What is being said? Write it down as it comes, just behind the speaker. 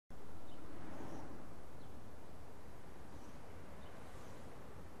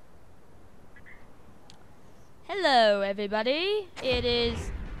Hello everybody, it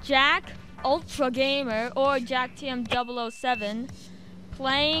is Jack Ultra Gamer or Jack TM007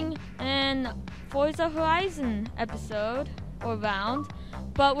 playing an Forza Horizon episode or round,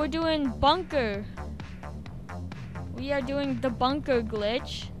 but we're doing bunker. We are doing the bunker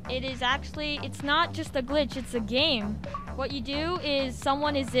glitch. It is actually, it's not just a glitch, it's a game. What you do is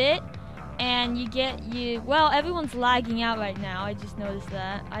someone is it and well, everyone's lagging out right now. I just noticed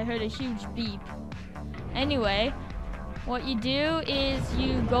that. I heard a huge beep. Anyway, what you do is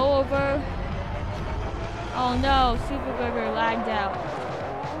you go over. Oh no, Super Burger lagged out.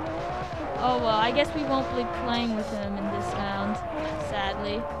 Oh well, I guess we won't be playing with him in this round,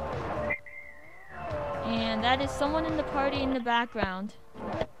 sadly. And that is someone in the party in the background.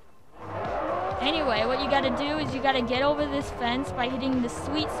 Anyway, what you gotta do is you gotta get over this fence by hitting the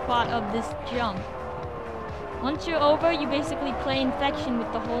sweet spot of this jump. Once you're over, you basically play Infection with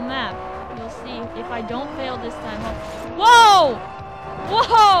the whole map. You'll see if I don't fail this time. Whoa!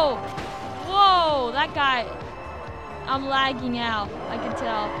 Whoa! Whoa! That guy, I'm lagging out. I can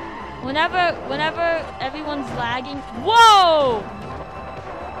tell. Whenever everyone's lagging, whoa!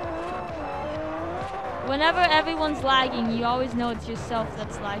 Whenever everyone's lagging, you always know it's yourself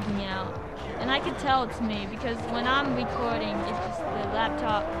that's lagging out. And I can tell it's me because when I'm recording, it's just the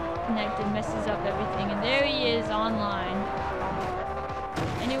laptop connected messes up everything. And there he is online.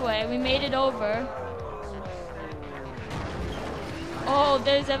 Anyway, we made it over. Oh,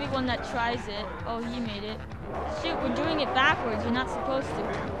 there's everyone that tries it. Oh, he made it. Shoot, we're doing it backwards. You're not supposed to.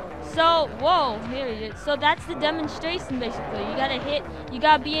 So, whoa, here it is. So that's the demonstration, basically. You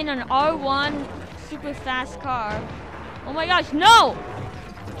gotta be in an R1 super fast car. Oh my gosh, no!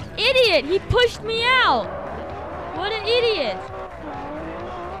 Idiot! He pushed me out! What an idiot!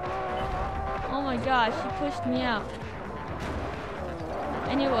 Oh my gosh, he pushed me out.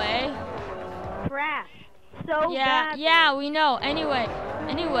 Anyway. Crash. So yeah, bad. yeah, we know. Anyway,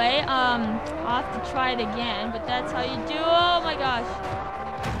 I'll have to try it again, but that's how you do. Oh my gosh.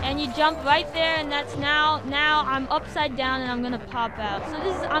 And you jump right there, and that's now I'm upside down and I'm gonna pop out. So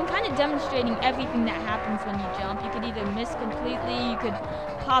I'm kind of demonstrating everything that happens when you jump. You could either miss completely, you could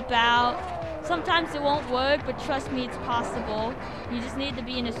pop out. Sometimes it won't work, but trust me, it's possible. You just need to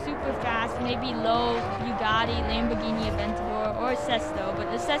be in a super fast, maybe low Bugatti, Lamborghini Aventador, or a Sesto.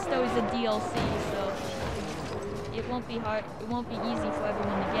 But the Sesto is a DLC, so it won't be hard. It won't be easy for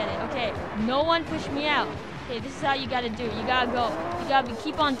everyone to get it. Okay, no one push me out. Okay, this is how you gotta do. You gotta go. You gotta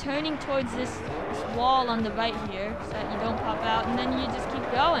keep on turning towards this wall on the right here, so that you don't pop out, and then you just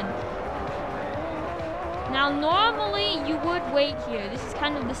keep going. Now, normally you would wait here. This is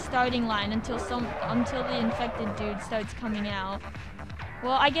kind of the starting line until the infected dude starts coming out.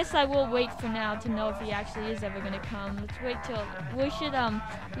 Well, I guess I will wait for now to know if he actually is ever gonna come. Let's wait till we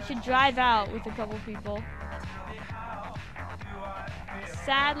should drive out with a couple people.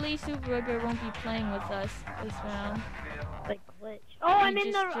 Sadly, Super Burger won't be playing with us this round. The glitch. Oh, I'm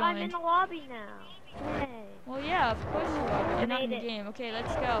in the lobby now. Hey. Well, yeah, of course you are, but you're not in the game. Okay,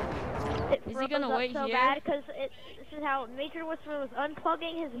 let's go. Is he gonna wait so here? Bad because this is how Major Whisper was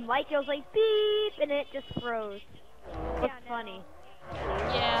unplugging his mic. It was like beep, and it just froze. What's funny?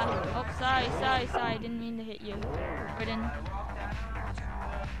 Yeah. Oh, sorry. Didn't mean to hit you. Pardon.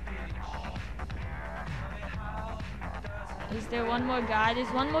 Is there one more guy?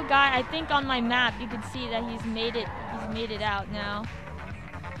 There's one more guy. I think on my map you can see that he's made it out now.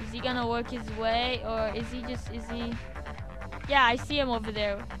 Is he gonna work his way, or is he? Yeah, I see him over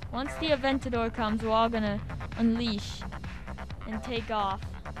there. Once the Aventador comes, we're all gonna unleash and take off.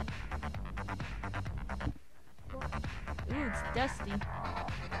 Ooh, it's dusty.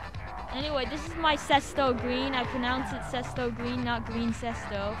 Anyway, this is my Sesto Green. I pronounce it Sesto Green, not Green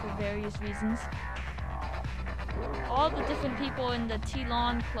Sesto, for various reasons. All the different people in the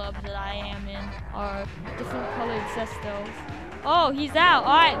T-Lawn club that I am in are different colored Sestos. Oh, he's out.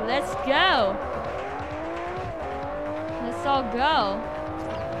 Alright, let's go. Let's all go.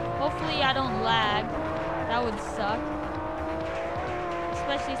 Hopefully I don't lag. That would suck.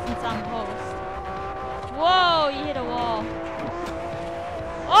 Especially since I'm host. Whoa, you hit a wall.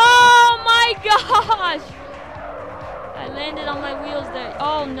 Oh my gosh! I landed on my wheels there.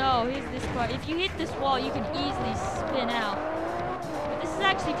 Oh no, here's this part. If you hit this wall, you can easily spin out. But this is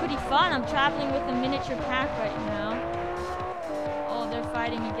actually pretty fun. I'm traveling with a miniature pack right now. Oh, they're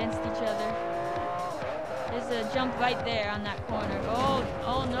fighting against each other. There's a jump right there on that corner.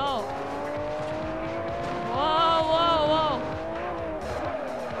 Oh no. Whoa.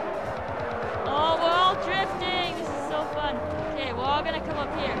 Oh, we're all drifting. This is so fun. Okay, we're all gonna come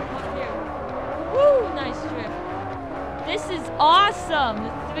up here. Woo, nice drift. This is awesome!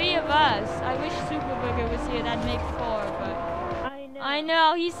 3 of us. I wish Super Burger was here. That'd make 4, but I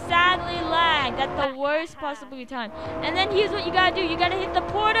know he's sadly lagged at the worst possible time. And then here's what you gotta do. You gotta hit the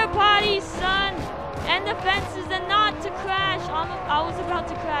porta potties, son, and the fences, and not to crash. I was about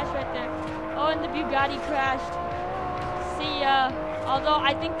to crash right there. Oh, and the Bugatti crashed. See ya. Although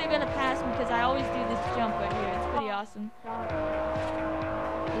I think they're gonna pass me because I always do this jump right here. It's pretty awesome.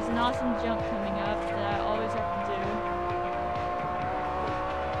 There's an awesome jump coming up that I always have to do.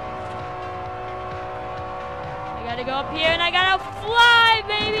 I gotta go up here and I gotta fly,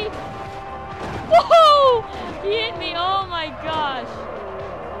 baby! Woohoo! He hit me, oh my gosh.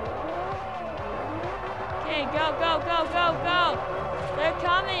 Okay, go, go, go, go, go! They're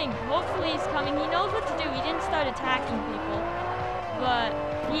coming! Hopefully he's coming. He knows what to do. He didn't start attacking people. But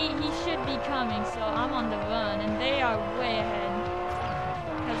he should be coming, so I'm on the run, and they are way ahead.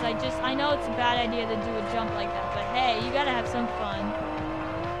 Because I know it's a bad idea to do a jump like that, but hey, you gotta have some fun.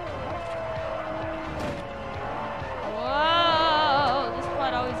 Whoa! This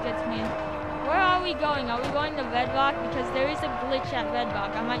part always gets me. Where are we going? Are we going to Red Rock? Because there is a glitch at Red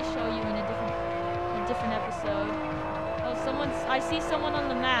Rock. I might show you in a different episode. Oh, I see someone on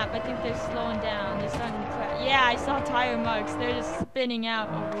the map. I think they're slowing down. They're starting to crash. Yeah, I saw tire marks. They're just spinning out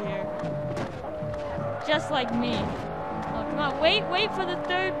over here. Just like me. Oh, come on. Wait for the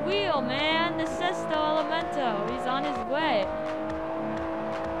third wheel, man. The Sesto Elemento. He's on his way.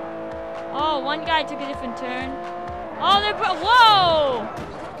 Oh, one guy took a different turn. Oh, whoa!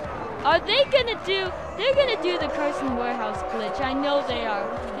 Are they gonna do... They're gonna do the Carson Warehouse glitch. I know they are.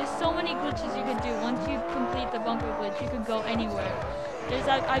 There's so many glitches you can do. Once you complete the bunker glitch, you can go anywhere. There's,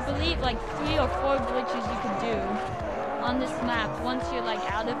 I believe, like 3 or 4 glitches you can do on this map. Once you're like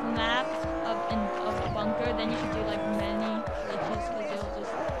out of the map of the bunker, then you can do like many glitches because they'll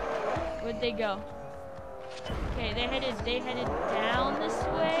just... Where'd they go? Okay, they headed down this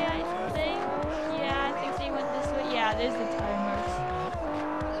way, I think. Yeah, I think they went this way. Yeah, there's the tire marks.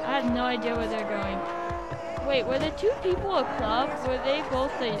 I have no idea where they're going. Wait, were the 2 people a club? Were they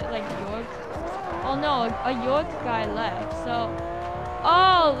both like York? Oh no, a York guy left. So,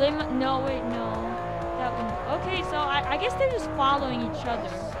 oh, no, wait, no. That one. Okay, so I guess they're just following each other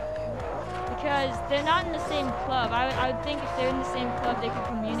because they're not in the same club. I would think if they're in the same club, they could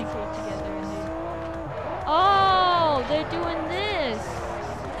communicate together. Oh, they're doing this.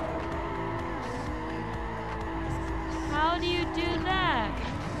 How do you do that?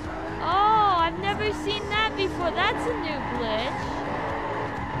 Oh, I've never seen that before. That's a new glitch.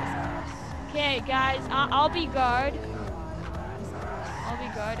 Okay, guys, I'll be guard. I'll be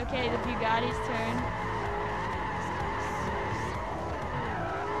guard. Okay, the Bugatti's turn.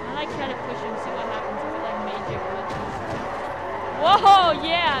 I like try to push him, see what happens if it like major glitches. Whoa,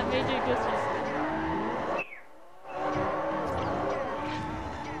 yeah, major glitches.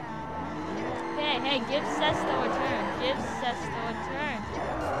 Hey, give Sesto a turn. Give Sesto a turn.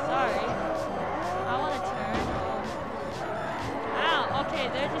 Sorry. I want a turn. Ow, okay,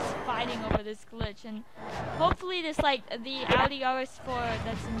 they're just fighting over this glitch. And hopefully this, like, the Audi RS4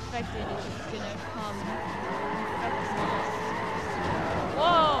 that's infected is just gonna come infect us.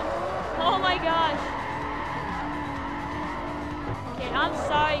 Whoa! Oh my gosh! Okay, I'm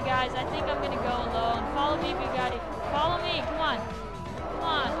sorry guys. I think I'm gonna go alone. Follow me, Bugatti. Follow me, come on. Come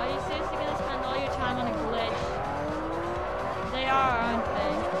on, are you seriously gonna spend all your time on a glitch? They are, aren't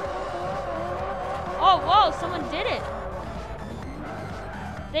they? Oh, whoa, someone did it!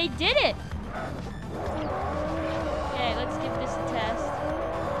 They did it! Okay, let's give this a test.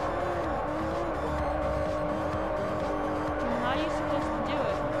 How are you supposed to do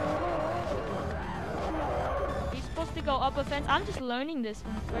it? Are you supposed to go up a fence? I'm just learning this for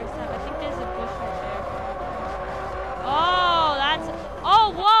the first time. I think there's a bush right there. Oh, that's...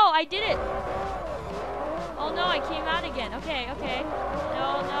 Oh, whoa, I did it! Oh no, I came out again. Okay, okay.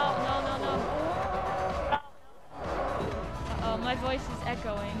 No. Uh-oh, my voice is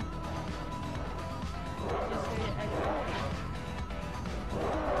echoing. I just heard it echo.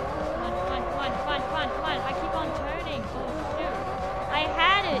 Come on. I keep on turning. Oh, shoot. I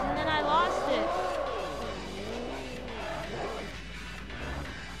had it, and then I lost it.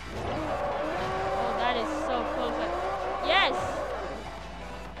 Oh, that is so close. Yes!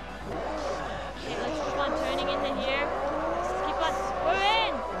 Okay, let's keep on turning into here. Let's keep on. We're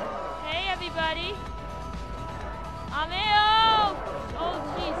in! Hey, everybody. I'm in. Oh,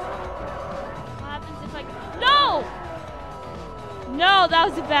 jeez. What happens if I... No! No, that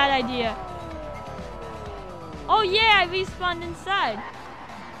was a bad idea. Oh, yeah, I respawned inside.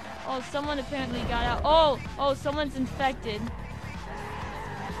 Oh, someone apparently got out. Oh, someone's infected.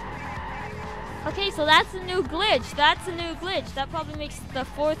 Okay, so that's a new glitch. That's a new glitch. That probably makes the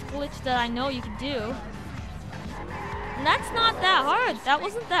 4th glitch that I know you can do. And that's not that hard. That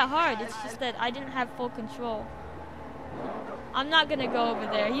wasn't that hard. It's just that I didn't have full control. I'm not gonna go over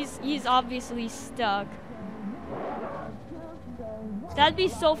there. He's obviously stuck. That'd be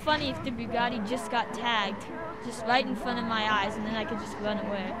so funny if the Bugatti just got tagged. Just right in front of my eyes, and then I could just run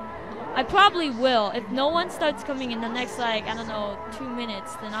away. I probably will. If no one starts coming in the next, like, I don't know, 2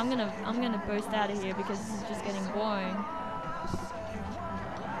 minutes, then I'm gonna burst out of here because this is just getting boring.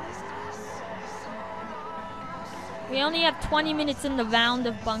 We only have 20 minutes in the round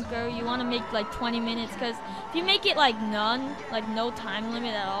of bunker. You want to make like 20 minutes, because if you make it like none, like no time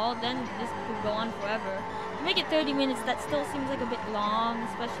limit at all, then this could go on forever. If you make it 30 minutes, that still seems like a bit long,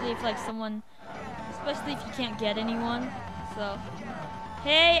 especially if like someone, especially if you can't get anyone. So,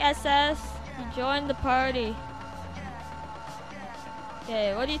 hey SS, you joined the party.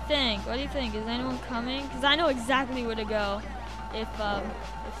 Okay, what do you think? What do you think? Is anyone coming? Because I know exactly where to go if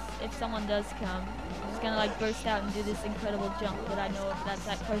someone does come. I'm just gonna like burst out and do this incredible jump that I know if that's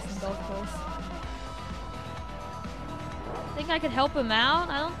that Carson golf course. Think I could help him out?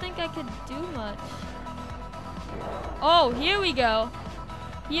 I don't think I could do much. Oh, here we go.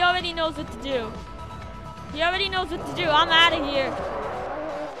 He already knows what to do. He already knows what to do. I'm out of here.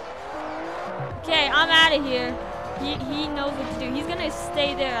 Okay, I'm out of here. He knows what to do. He's gonna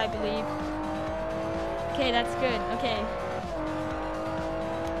stay there, I believe. Okay, that's good. Okay.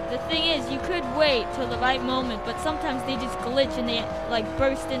 The thing is, you could wait till the right moment, but sometimes they just glitch and they like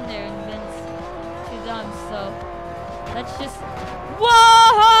burst in there and then it's too dumb, so let's just...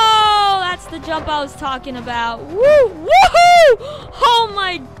 Whoa! That's the jump I was talking about. Woo! Woohoo! Oh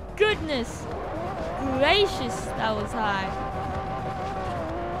my goodness! Gracious, that was high.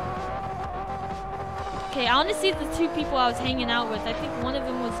 Okay, I want to see the 2 people I was hanging out with. I think one of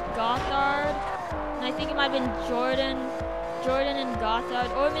them was Gothard, and I think it might have been Jordan and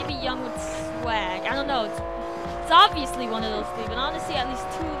Gothard, or maybe Young with Swag. I don't know. It's obviously one of those 3, but honestly, at least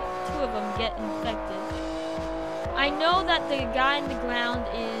two of them get infected. I know that the guy in the ground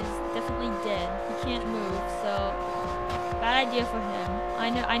is definitely dead. He can't move, so bad idea for him.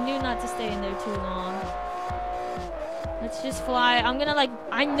 I knew not to stay in there too long. Let's just fly. I'm gonna like,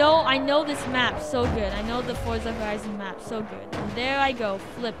 I know this map so good. I know the Forza Horizon map so good. And there I go,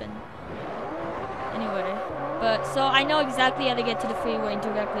 flipping. Anyway, but so I know exactly how to get to the freeway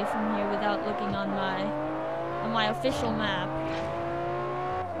directly from here without looking on my official map.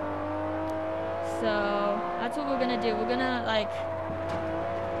 So that's what we're gonna do. We're gonna like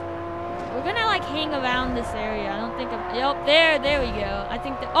hang around this area. I don't think I'm, yep, there we go. I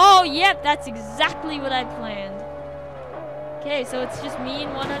think that, oh yep, that's exactly what I planned. Okay, so it's just me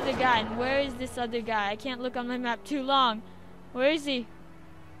and one other guy. And where is this other guy? I can't look on my map too long. Where is he?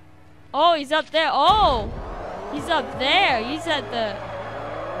 Oh, he's up there. Oh, he's up there. He's still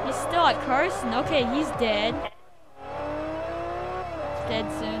at Carson. Okay, he's dead. He's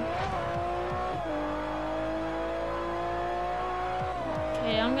dead soon.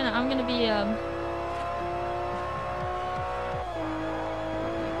 Okay, I'm gonna be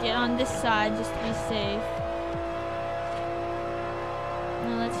get on this side just to be safe.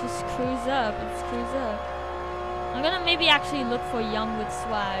 Now let's just cruise up. Let's cruise up. I'm gonna maybe actually look for Young with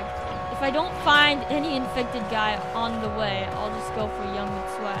Swag. If I don't find any infected guy on the way, I'll just go for Young with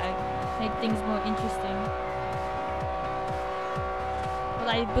Swag. Make things more interesting. But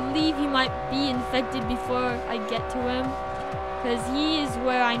I believe he might be infected before I get to him, because he is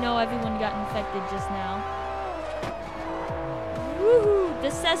where I know everyone got infected just now. Woohoo! The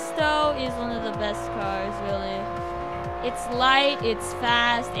Sesto is one of the best cars, really. It's light, it's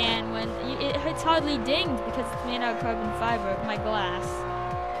fast, and when it's hardly dinged because it's made out of carbon fiber, my glass.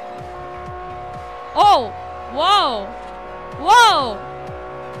 Oh! Whoa! Whoa!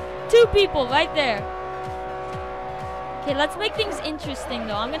 2 people right there. Okay, let's make things interesting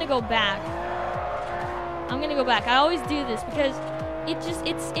though. I'm gonna go back. I always do this because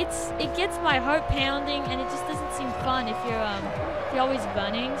it gets my heart pounding, and it just doesn't seem fun if you're always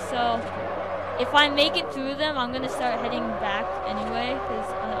running. So if I make it through them, I'm gonna start heading back anyway, because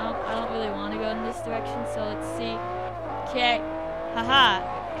I don't really want to go in this direction. So let's see. Okay, haha.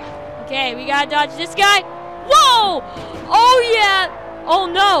 Okay, we gotta dodge this guy. Whoa! Oh yeah! Oh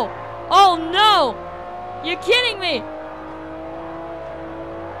no! Oh no! You're kidding me!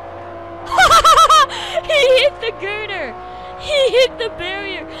 He hit the girder. He hit the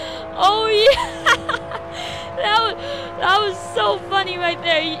barrier. Oh yeah! That was so funny right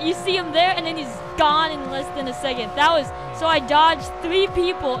there. You see him there, and then he's gone in less than a second. So I dodged 3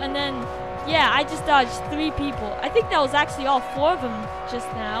 people, and then Yeah, I just dodged 3 people. I think that was actually all 4 of them just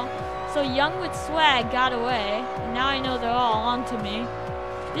now. So Young with Swag got away, and now I know they're all onto me.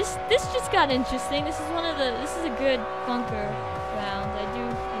 This just got interesting. This is a good bunker round. I do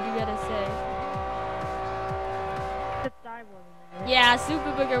gotta say. Yeah,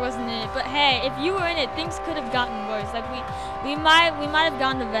 Super Booger wasn't in it, but hey, if you were in it, things could have gotten worse. Like we might have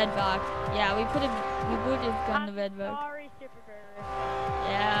gone to Red Rock. Yeah, we would have gone to Red Rock. Sorry, Super Burger.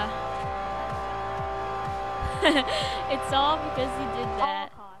 Yeah. It's all because you did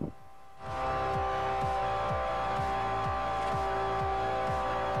that.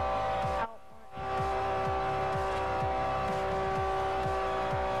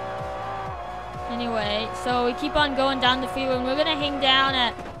 Anyway, so we keep on going down the freeway, and we're gonna hang down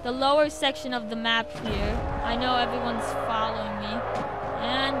at the lower section of the map here. I know everyone's following me,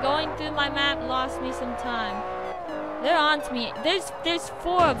 and going through my map lost me some time. They're on to me. There's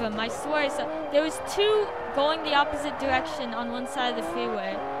 4 of them, I swear. So there was 2 going the opposite direction on one side of the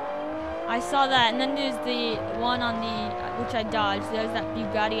freeway. I saw that, and then there's the one on the which I dodged. There's that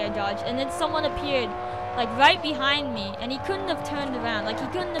Bugatti I dodged, and then someone appeared like right behind me, and he couldn't have turned around. Like he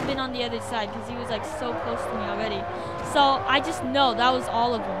couldn't have been on the other side because he was like so close to me already. So I just know that was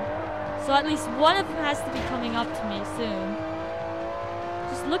all of them. So at least one of them has to be coming up to me soon.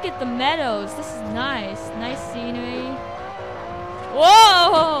 Just look at the meadows. This is nice. Nice scenery.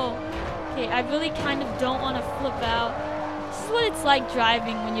 Whoa! Okay, I really kind of don't want to flip out. This is what it's like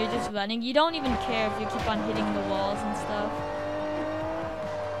driving when you're just running. You don't even care if you keep on hitting the walls and stuff.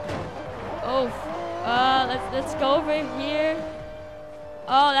 Oh. Let's go over here.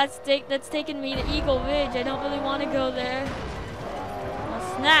 Oh, that's taking me to Eagle Ridge. I don't really want to go there.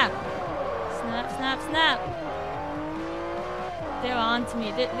 Oh, snap. Snap, snap, snap. They're on to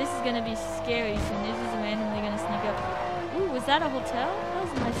me. This is going to be scary soon. They're just randomly going to sneak up. Ooh, was that a hotel? That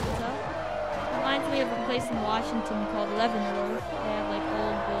was a nice hotel. Reminds me of a place in Washington called Leavenworth. They have like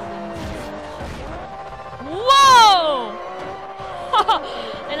old buildings and such. Whoa!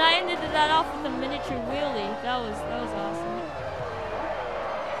 And I ended that off with a miniature wheelie. That was awesome.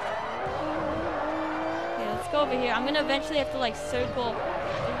 Okay, let's go over here. I'm gonna eventually have to like circle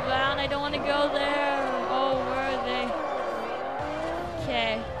around. I don't want to go there. Oh, where are they?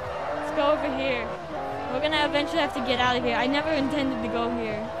 Okay, let's go over here. We're gonna eventually have to get out of here. I never intended to go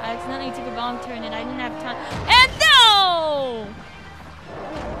here. I accidentally took a wrong turn and I didn't have time. And no!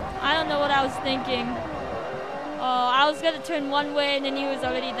 I don't know what I was thinking. Oh, I was gonna turn one way and then he was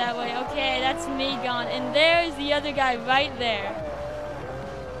already that way. Okay, that's me gone. And there's the other guy right there.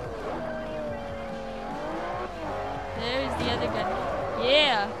 There's the other guy.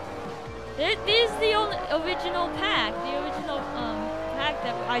 Yeah. There's the original pack. The original pack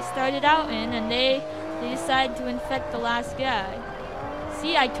that I started out in, and they decided to infect the last guy.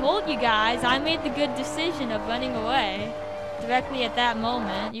 See, I told you guys, I made the good decision of running away directly at that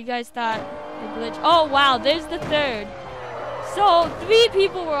moment. You guys thought the glitch. Oh wow, there's the 3rd. So 3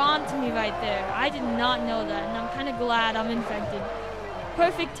 people were on to me right there. I did not know that, and I'm kind of glad I'm infected.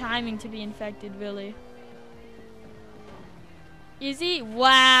 Perfect timing to be infected, really. Is he?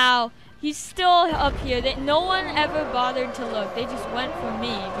 Wow. He's still up here. No one ever bothered to look. They just went for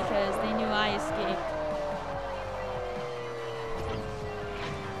me because they knew I escaped.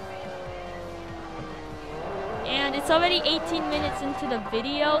 And it's already 18 minutes into the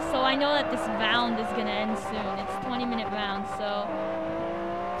video, so I know that this round is gonna end soon. It's a 20-minute round, so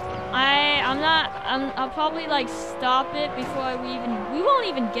I'll probably like stop it before we won't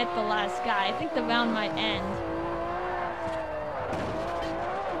even get the last guy. I think the round might end.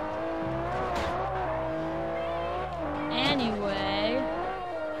 Anyway,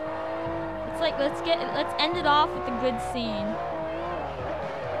 it's like let's end it off with a good scene.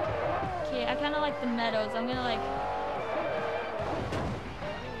 Okay, I kind of like the meadows. I'm gonna like,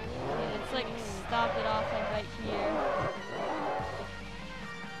 okay, let's like stop it off like right here.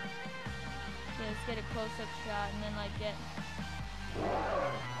 Okay, let's get a close-up shot and then like get.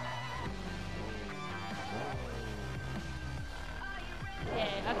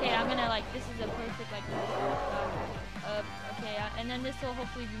 Okay, I'm gonna like, this is a perfect like shot. Okay, and then this will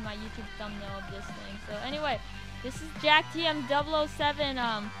hopefully be my YouTube thumbnail of this thing. So anyway, this is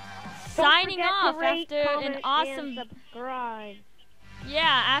JackTM007 signing off after an awesome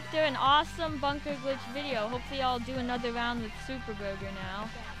after an awesome bunker glitch video. Hopefully I'll do another round with Super Burger now.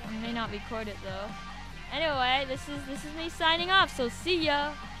 I may not record it though. Anyway, this is me signing off. So see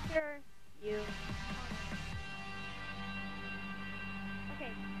ya. Sure. You.